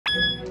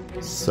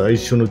最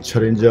初のチャ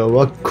レンジャー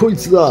はこい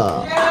つ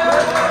だ。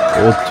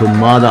おっと、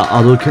まだ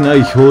あどけない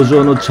表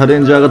情のチャレ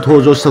ンジャーが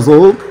登場した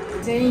ぞ。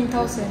全員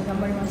倒すように頑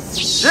張りま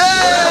す。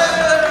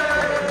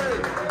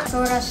そ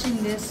うらしい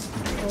んです。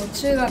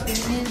中学2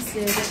年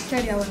生でキ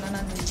ャリアは7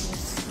年です。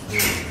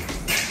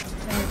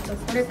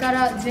これか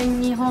ら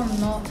全日本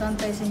の団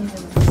体戦に出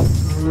ま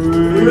す。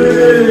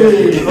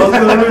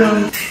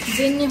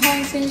全日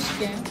本選手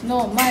権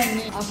の前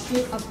にアップって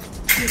いうか、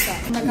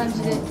こんな感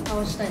じで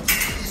倒したい。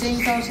全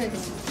員倒したいと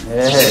思い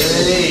ま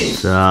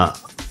す。さあ、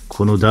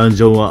このダン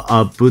ジョンは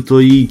アップと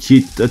言い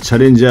切ったチャ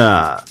レンジ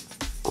ャー。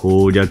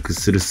攻略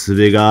する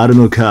術がある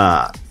の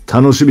か、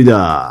楽しみ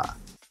だ。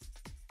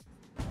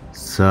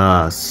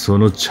さあ、そ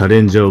のチャ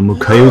レンジャーを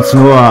迎え撃つ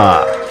の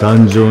は、ダ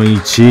ンジョン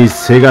1位、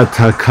背が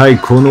高い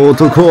この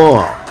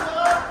男。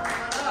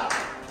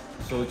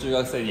小中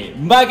学生に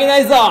負けな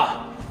いぞ。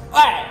お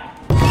い、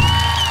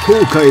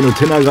東海の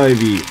手長エ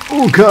ビ、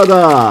岡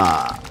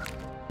田。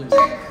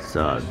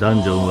さあ、ダ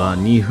ンジョンは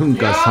2分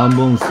間3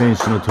本選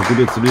手の特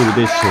別ルール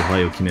で勝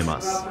敗を決めま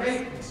す。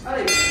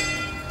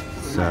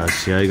さあ、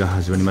試合が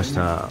始まりまし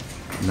た。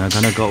な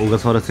かなか小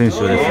笠原選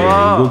手はですね、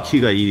動き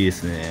がいいで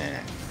す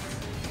ね。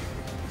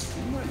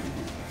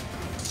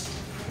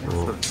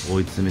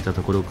追い詰めた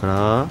ところか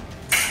ら、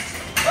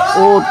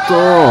おっと、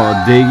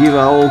出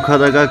際岡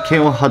田が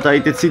剣をはた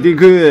いてついてい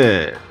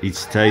く。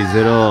1対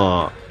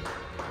0。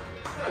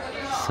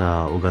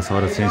さあ、小笠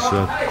原選手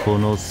はこ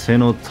の背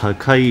の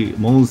高い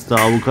モンスタ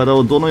ー岡田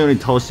をどのように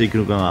倒していく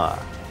のか。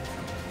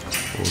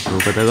おっと、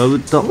岡田が打っ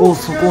た。お、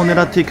そこを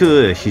狙ってい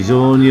く。非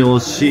常に惜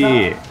し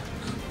い。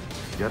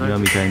今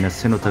みたいな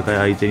背の高い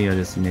相手には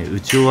ですね、打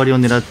ち終わりを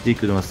狙ってい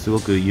くのはすご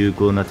く有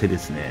効な手で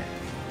すね。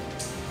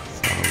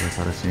さあ、小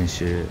笠原選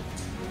手、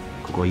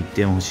ここ1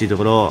点欲しいと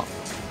ころ。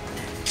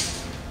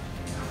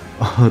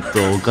おっ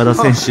と、岡田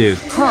選手、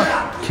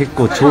結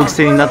構長期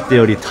戦になって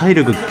おり体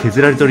力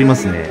削られておりま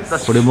すね。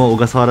これも小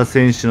笠原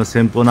選手の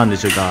戦法なんで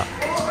しょうか。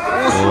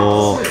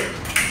お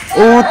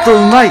っと、う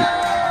まい。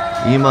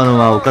今の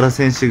は岡田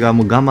選手が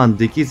もう我慢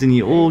できず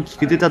に大き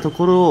く出たと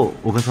ころを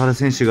小笠原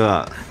選手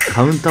が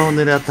カウンターを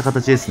狙った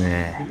形です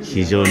ね。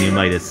非常にう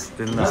まいです。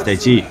1対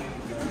1。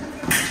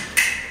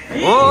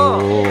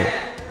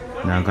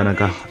なかな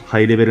かハ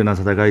イレベルな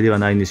戦いでは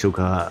ないんでしょう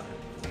か。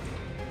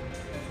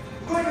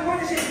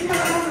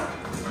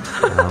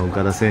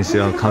岡田選手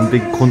は完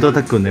璧コントラア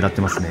タックを狙っ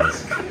てますね。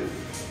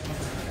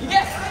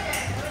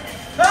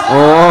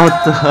お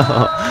っと、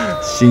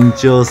身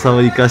長差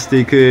を生かして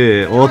い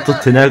く。おっと、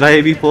手長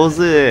エビポー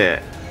ズ。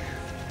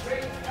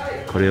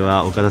これ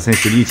は岡田選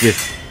手リーチで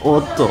す。お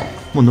っと、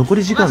もう残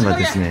り時間が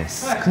ですね、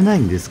少ない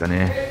んですか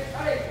ね。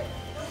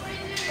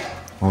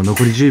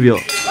残り10秒。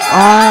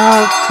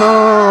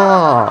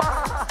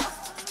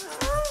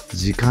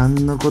時間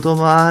のこと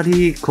もあ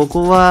り、こ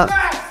こは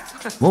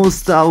モン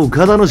スター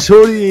岡田の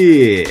勝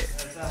利。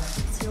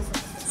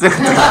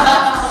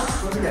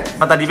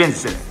またリベンジ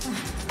して。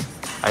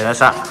ありが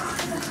とうございまし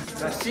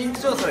た。身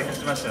長差で勝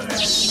ちましたよね。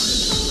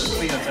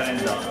次のチャレン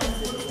ジャー、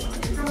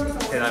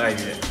手長い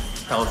指で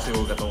倒してい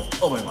こうかと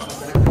思いま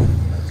す。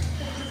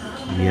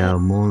いや、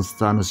モンス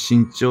ターの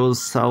身長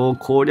差を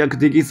攻略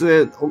でき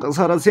ず、小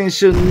笠原選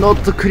手ノ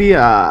ットクリ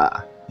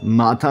ア。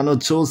またの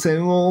挑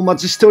戦をお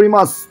待ちしており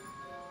ます。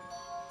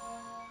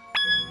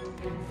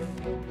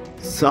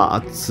さ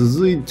あ、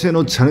続いて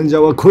のチャレンジャ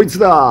ーはこいつ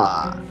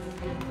だ。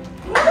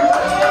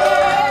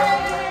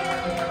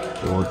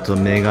おっと、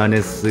メガ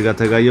ネ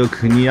姿がよ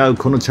く似合う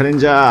このチャレン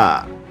ジ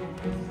ャー。お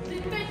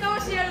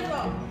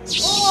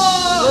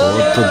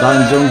っと、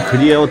ダンジョンク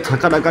リアを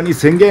高らかに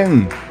宣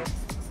言。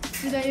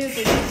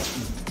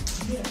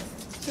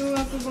小学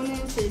5年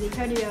生でキ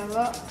ャリア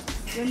は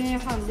4年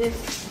半で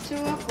す。小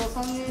学校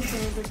3年生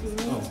の時に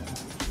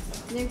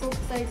全国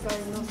大会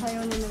の3、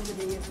4年の部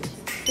で優勝し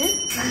まし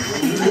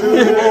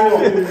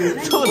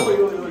た。そうなの？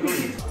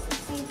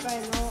今回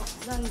の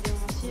ダンジョン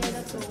は試合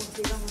だと思っ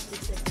て頑張ってい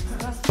きたい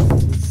と思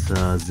います。さ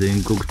あ、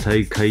全国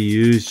大会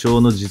優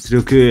勝の実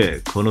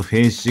力、このフ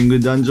ェンシング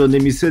ダンジョンで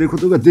見せるこ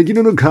とができ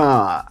るの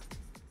か。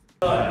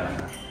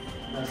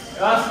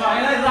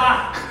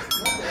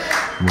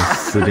もう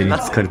すでに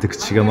疲れて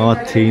口が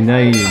回ってい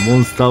ないモ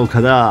ンスター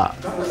岡田。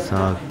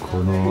さあ、こ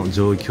の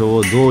状況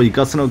をどう生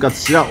かすのか。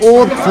土田、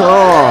おっと、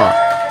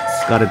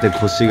疲れて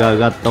腰が上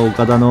がった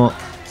岡田の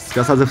す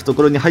かさず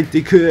懐に入って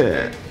い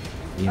く。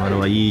今の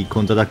はいい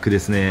コントラックで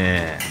す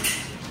ね。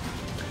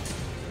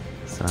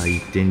さあ、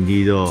1点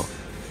リード。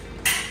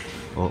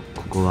こ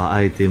こは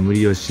あえて無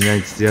理をしな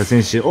い土屋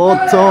選手。お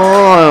っと、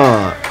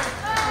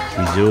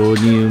非常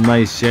にうま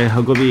い試合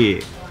運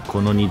び。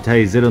この2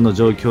対0の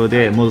状況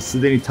でもうす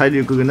でに体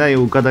力がない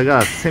岡田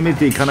が攻め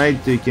ていかない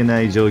といけ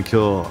ない状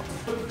況。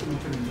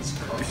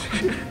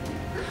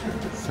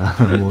さ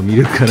あ、もう見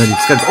るからに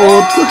疲れて、お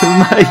っと、う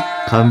まい。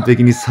完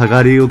璧に下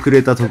がり遅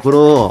れたとこ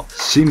ろを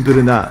シンプ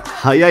ルな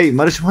速い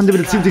マルシュファンデブ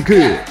でついていく。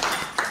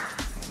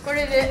こ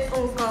れで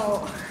王冠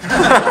を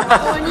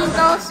5人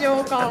倒し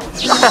王冠を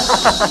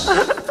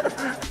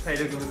体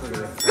力不足で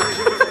す。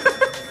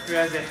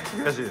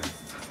悔しいで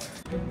す。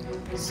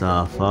さ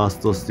あファース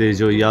トステー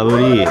ジを破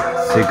り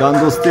セカ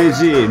ンドステ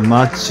ージ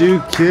待ち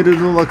受ける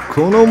のは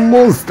この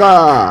モンス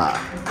タ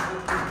ー。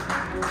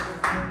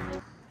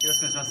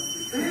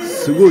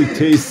すごい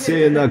低姿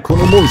勢なこ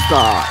のモンスタ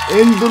ー、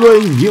エンドラ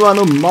イン際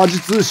の魔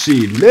術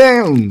師レ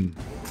ン。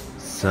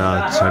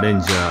さあチャレン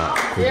ジャー、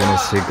ここの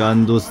セカ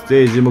ンドス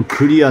テージも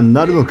クリアに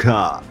なるの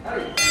か。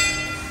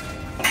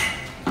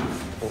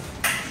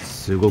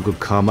すごく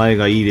構え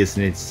がいいです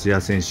ね土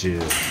屋選手。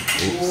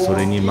そ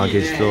れに負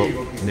けじと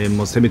レン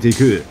も攻めてい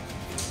く。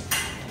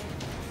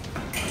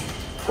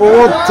お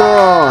っ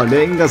と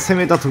レンが攻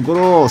めたとこ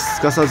ろをす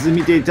かさず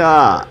見てい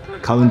た。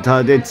カウンタ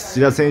ーで土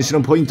屋選手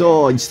のポイン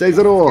ト1対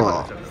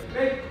0。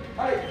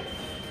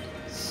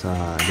さ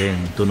あレ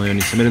ンどのよう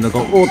に攻めるのか。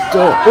おっ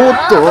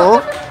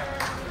と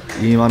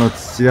今の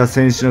土屋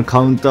選手のカ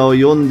ウンターを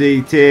読んで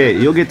いて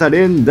避けた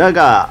レンだ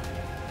が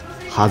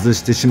外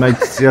してしまい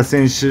土屋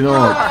選手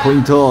のポイ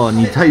ント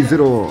2対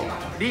0。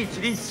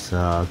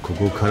さあこ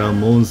こから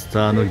モンス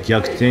ターの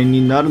逆転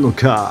になるの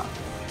か。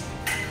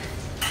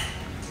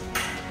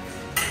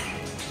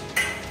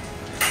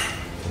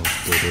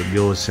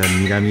両者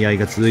睨み合い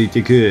が続いて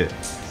いく。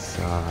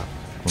さあ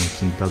この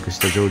緊迫し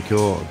た状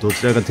況ど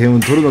ちらが点を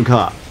取るの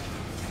か。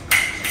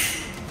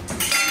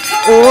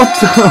おっ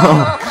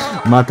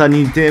とまた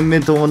2点目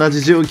と同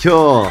じ状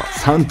況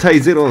3対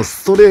0。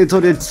ストレー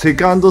トでセ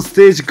カンドス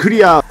テージク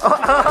リア。おっ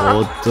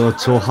と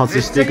挑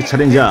発していくチャ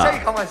レンジ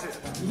ャー。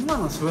今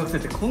の小学生っ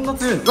てこんな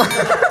強いんだ。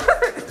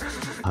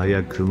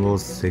早くも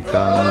セ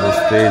カンド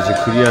ステージ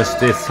クリアし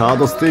てサー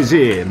ドステ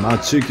ージ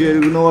待ち受け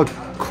るのは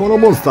この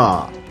モンスタ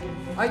ー。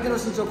相手の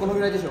身長この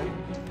ぐらいでしょ。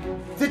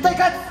絶対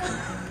勝つ。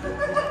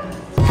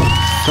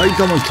埼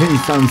玉県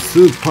産ス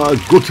ーパ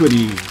ーゴキブ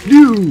リ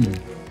龍。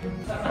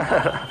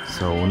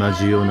さあ同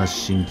じような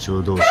身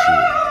長同士。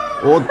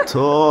おっ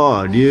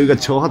と龍が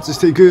挑発し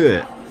てい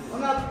く。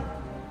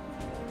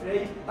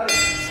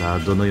さあ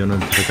どのような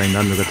戦いに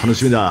なるのか楽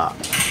しみだ。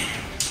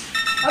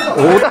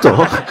おっと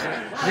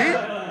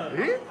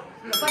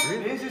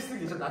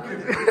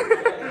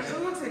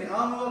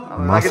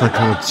まさ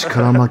かの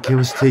力負け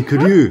をしていく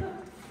龍。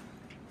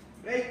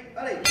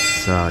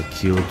さあ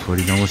気を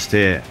取り直し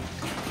て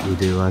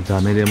腕はダ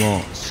メで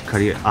もしっか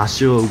り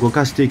足を動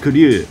かしていく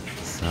龍。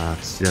さあ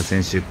土田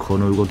選手こ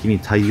の動きに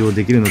対応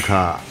できるの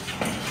か。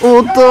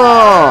おっと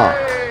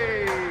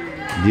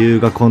龍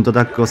がコント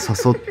ダックを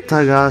誘っ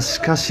たが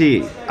しか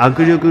し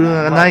握力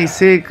がない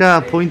せい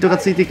かポイントが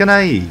ついていか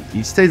ない。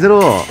1対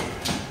0。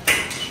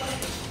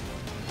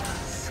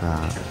さ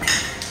あ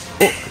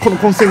この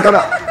混戦か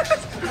ら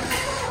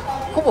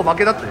ほぼ負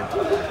けだったよ。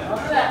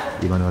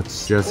今のは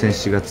土田選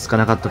手がつか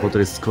なかったこと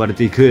で救われ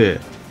ていく。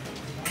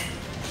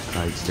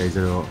さあ1対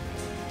0。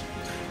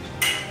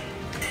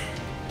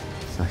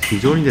さあ非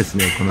常にです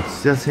ねこの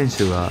土田選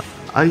手は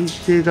相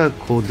手が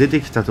こう出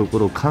てきたとこ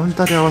ろをカウン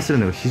ターで合わせる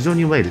のが非常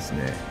にうまいです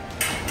ね。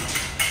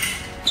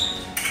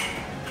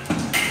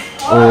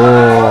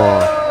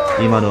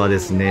今のはで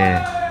す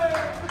ね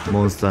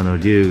モンスターの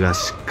龍が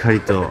しっかり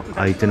と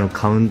相手の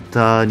カウン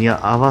ターに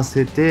合わ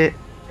せて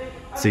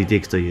ついて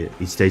いくという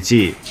1対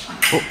1。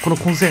この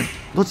混戦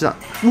どっちだ。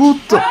おっ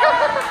と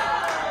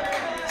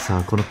さ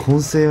あこの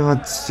混戦は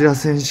土田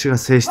選手が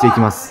制していき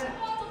ます。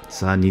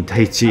さあ2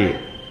対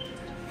1。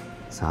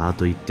さああ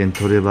と1点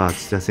取れば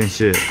土田選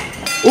手う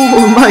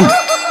まい。し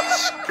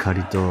っか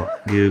りと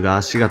龍が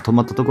足が止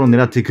まったところを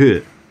狙ってい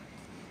く。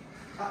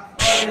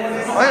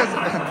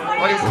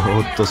お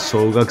っと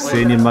小学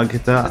生に負け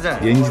た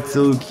現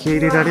実を受け入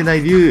れられな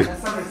い龍。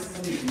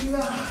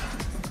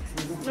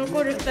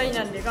残る2人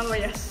なんで頑張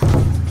ります。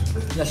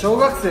いや小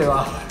学生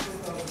は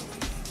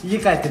家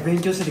帰って勉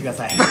強しててくだ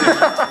さい。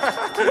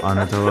あ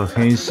なたはフ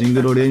ェンシン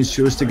グの練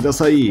習をしてくだ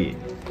さい。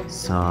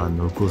さあ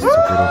残すとこ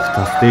ろ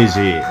2ス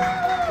テージ。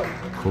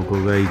ここ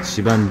が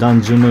一番ダ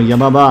ンジョンの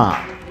山場。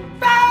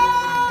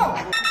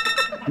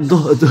ど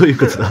ういう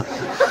ことだ。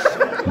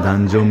ダ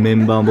ンジョンメ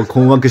ンバーも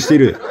困惑してい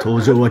る。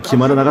登場は決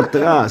まらなかった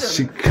が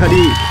しっかり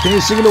フェ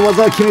ンシングの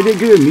技を決めてい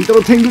く水戸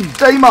の天狗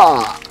ダイマ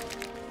ー。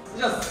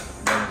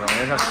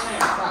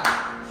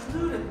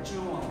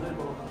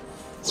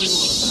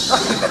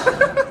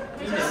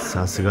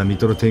さすが水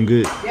戸の天狗、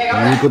言う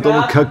こと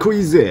もかっこい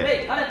い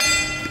ぜ。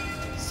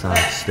さあ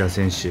土田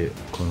選手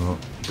この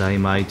大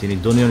魔相手に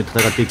どのように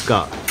戦っていく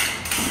か。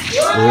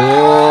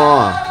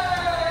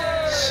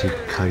しっ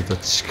かりと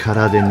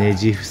力でね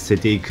じ伏せ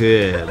てい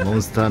くモ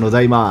ンスターの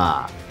大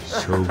魔。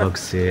小学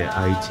生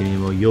相手に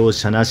も容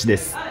赦なしで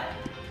す。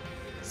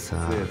さ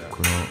あ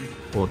こ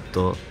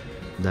の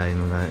大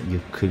魔がゆ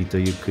っくりと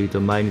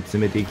前に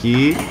詰めてい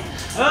きう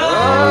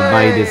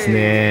まいです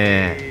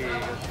ね。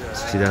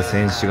土田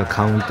選手が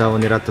カウンターを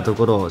狙ったと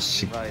ころを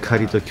しっか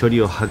りと距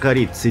離を測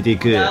りついてい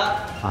く。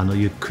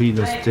ゆっくり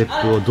のステ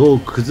ップをどう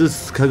崩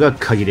すかが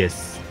鍵で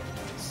す。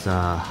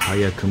さあ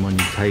早くも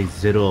2対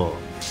0。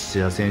土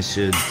田選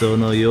手ど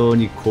のよう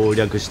に攻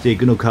略してい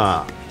くの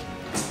か。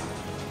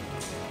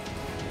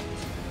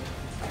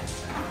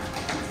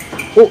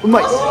う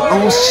まい。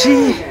惜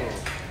しい。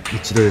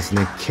一度です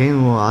ね、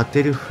剣を当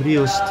てるふり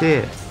をし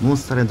てモン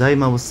スターの大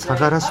魔を下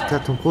がらした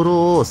とこ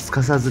ろをす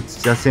かさず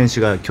土田選手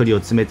が距離を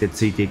詰めて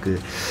ついていく。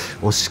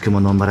惜しく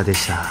もノンバラで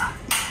した。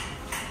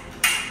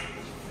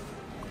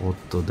おっ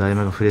と、大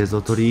魔がフレーズ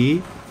を取り、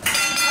うわ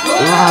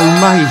ー、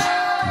うまい。ゆ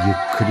っ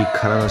くり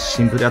からの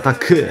シンプルアタッ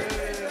ク。いや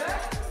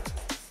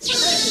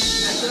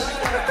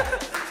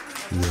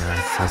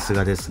ー、さす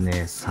がです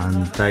ね。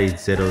3対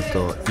0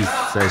と一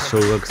切小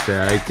学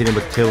生相手に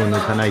も手を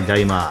抜かない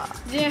大魔。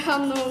前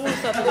半のモン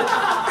スターと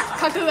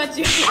格が違う。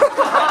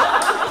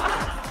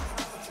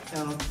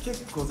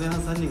結構前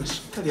半3人が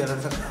しっかりやら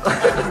れたから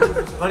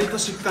割と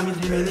しっかり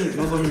めに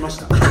臨みまし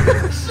た。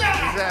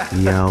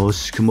いや、惜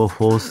しくも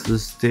フォース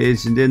ステー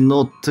ジで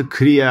ノット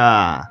クリ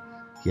ア。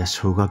いや、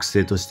小学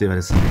生としては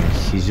ですね、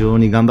非常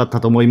に頑張った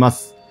と思いま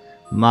す。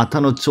ま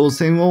たの挑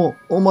戦を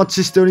お待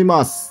ちしており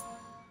ます。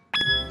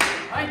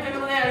はい、という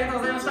ことでありがとう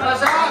ございました。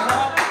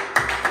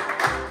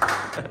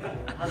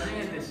初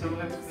めて小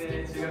学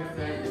生、中学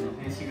生相手の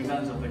フェンシング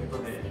男女というこ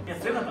とで、いや、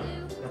強かった。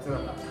強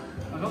かった。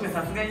今回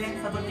さすがに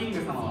ね、サトキング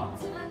様は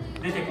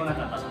出てこな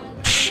かったというこ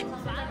とで。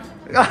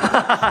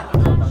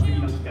次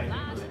の機会とい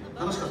うことで。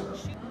楽しかった。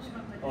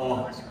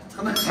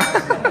楽しかっ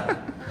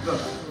た。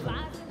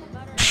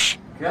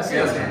悔しい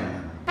ですね。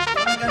こん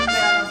な感じで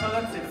小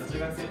学生と中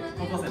学生、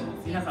高校生も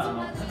皆さん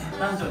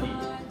男女に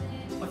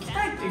来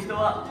たいっていう人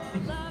は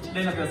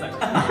連絡ください。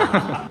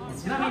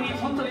ちなみに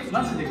本当に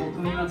マジで5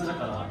組待ちだ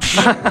から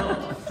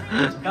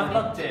頑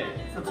張って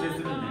撮影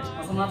するんで、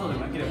その後で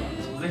もよければ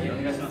ぜひお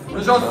願いします。お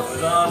願いしま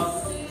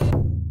す。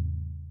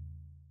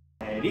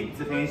リッ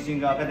ツフェンシン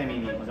グアカデミー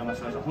にお邪魔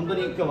しました。本当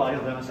に今日はあり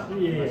がとうございま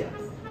し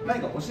た。何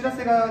かお知ら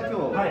せが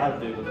今日ある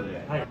ということ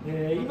で、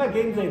今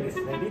現在です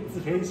ね、リッツ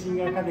フェンシン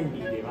グアカデ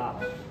ミーでは、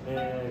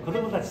子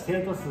どもたち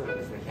生徒数が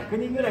ですね100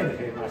人ぐらいに増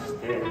えまし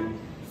て、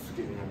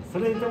そ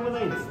れに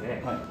伴いです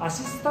ね、ア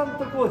シスタン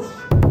トコーチ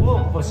を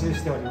募集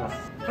しておりま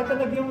す。簡単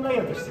な業務内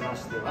容としま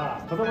して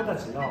は、子どもた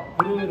ちの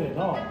プルーレ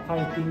のフ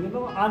ァイティング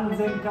の安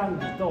全管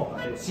理と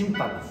審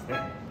判ですね。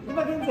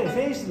今現在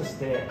選手とし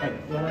て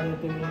やられ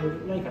ていない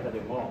方で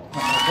も、高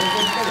校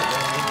時代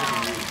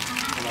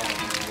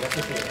やっ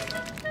て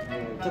て、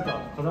ちょっと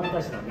子ども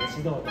たちの、ね、指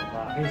導と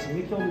かフェンシング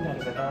に興味のある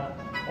方だった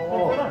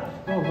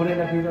らもうご連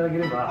絡いただけ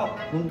れば、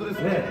本当で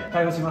すね、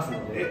対応します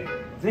ので、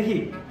ぜ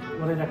ひ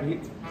ご連絡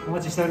お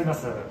待ちしておりま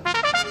す。じ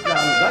ゃ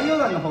あ概要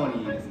欄の方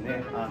にです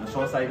ね、詳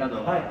細な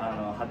どを、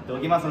貼ってお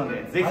きますの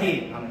で、ぜ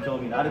ひ、興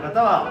味のある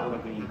方はご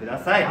確認くだ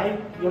さい。はい、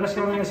よろし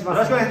くお願いします。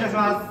よろしくお願いいたし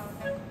ます。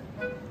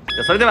じ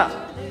ゃあそれでは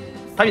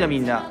民のみ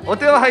んなお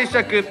手を拝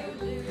借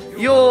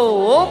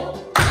よ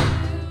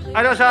ー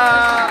ありがとうございました。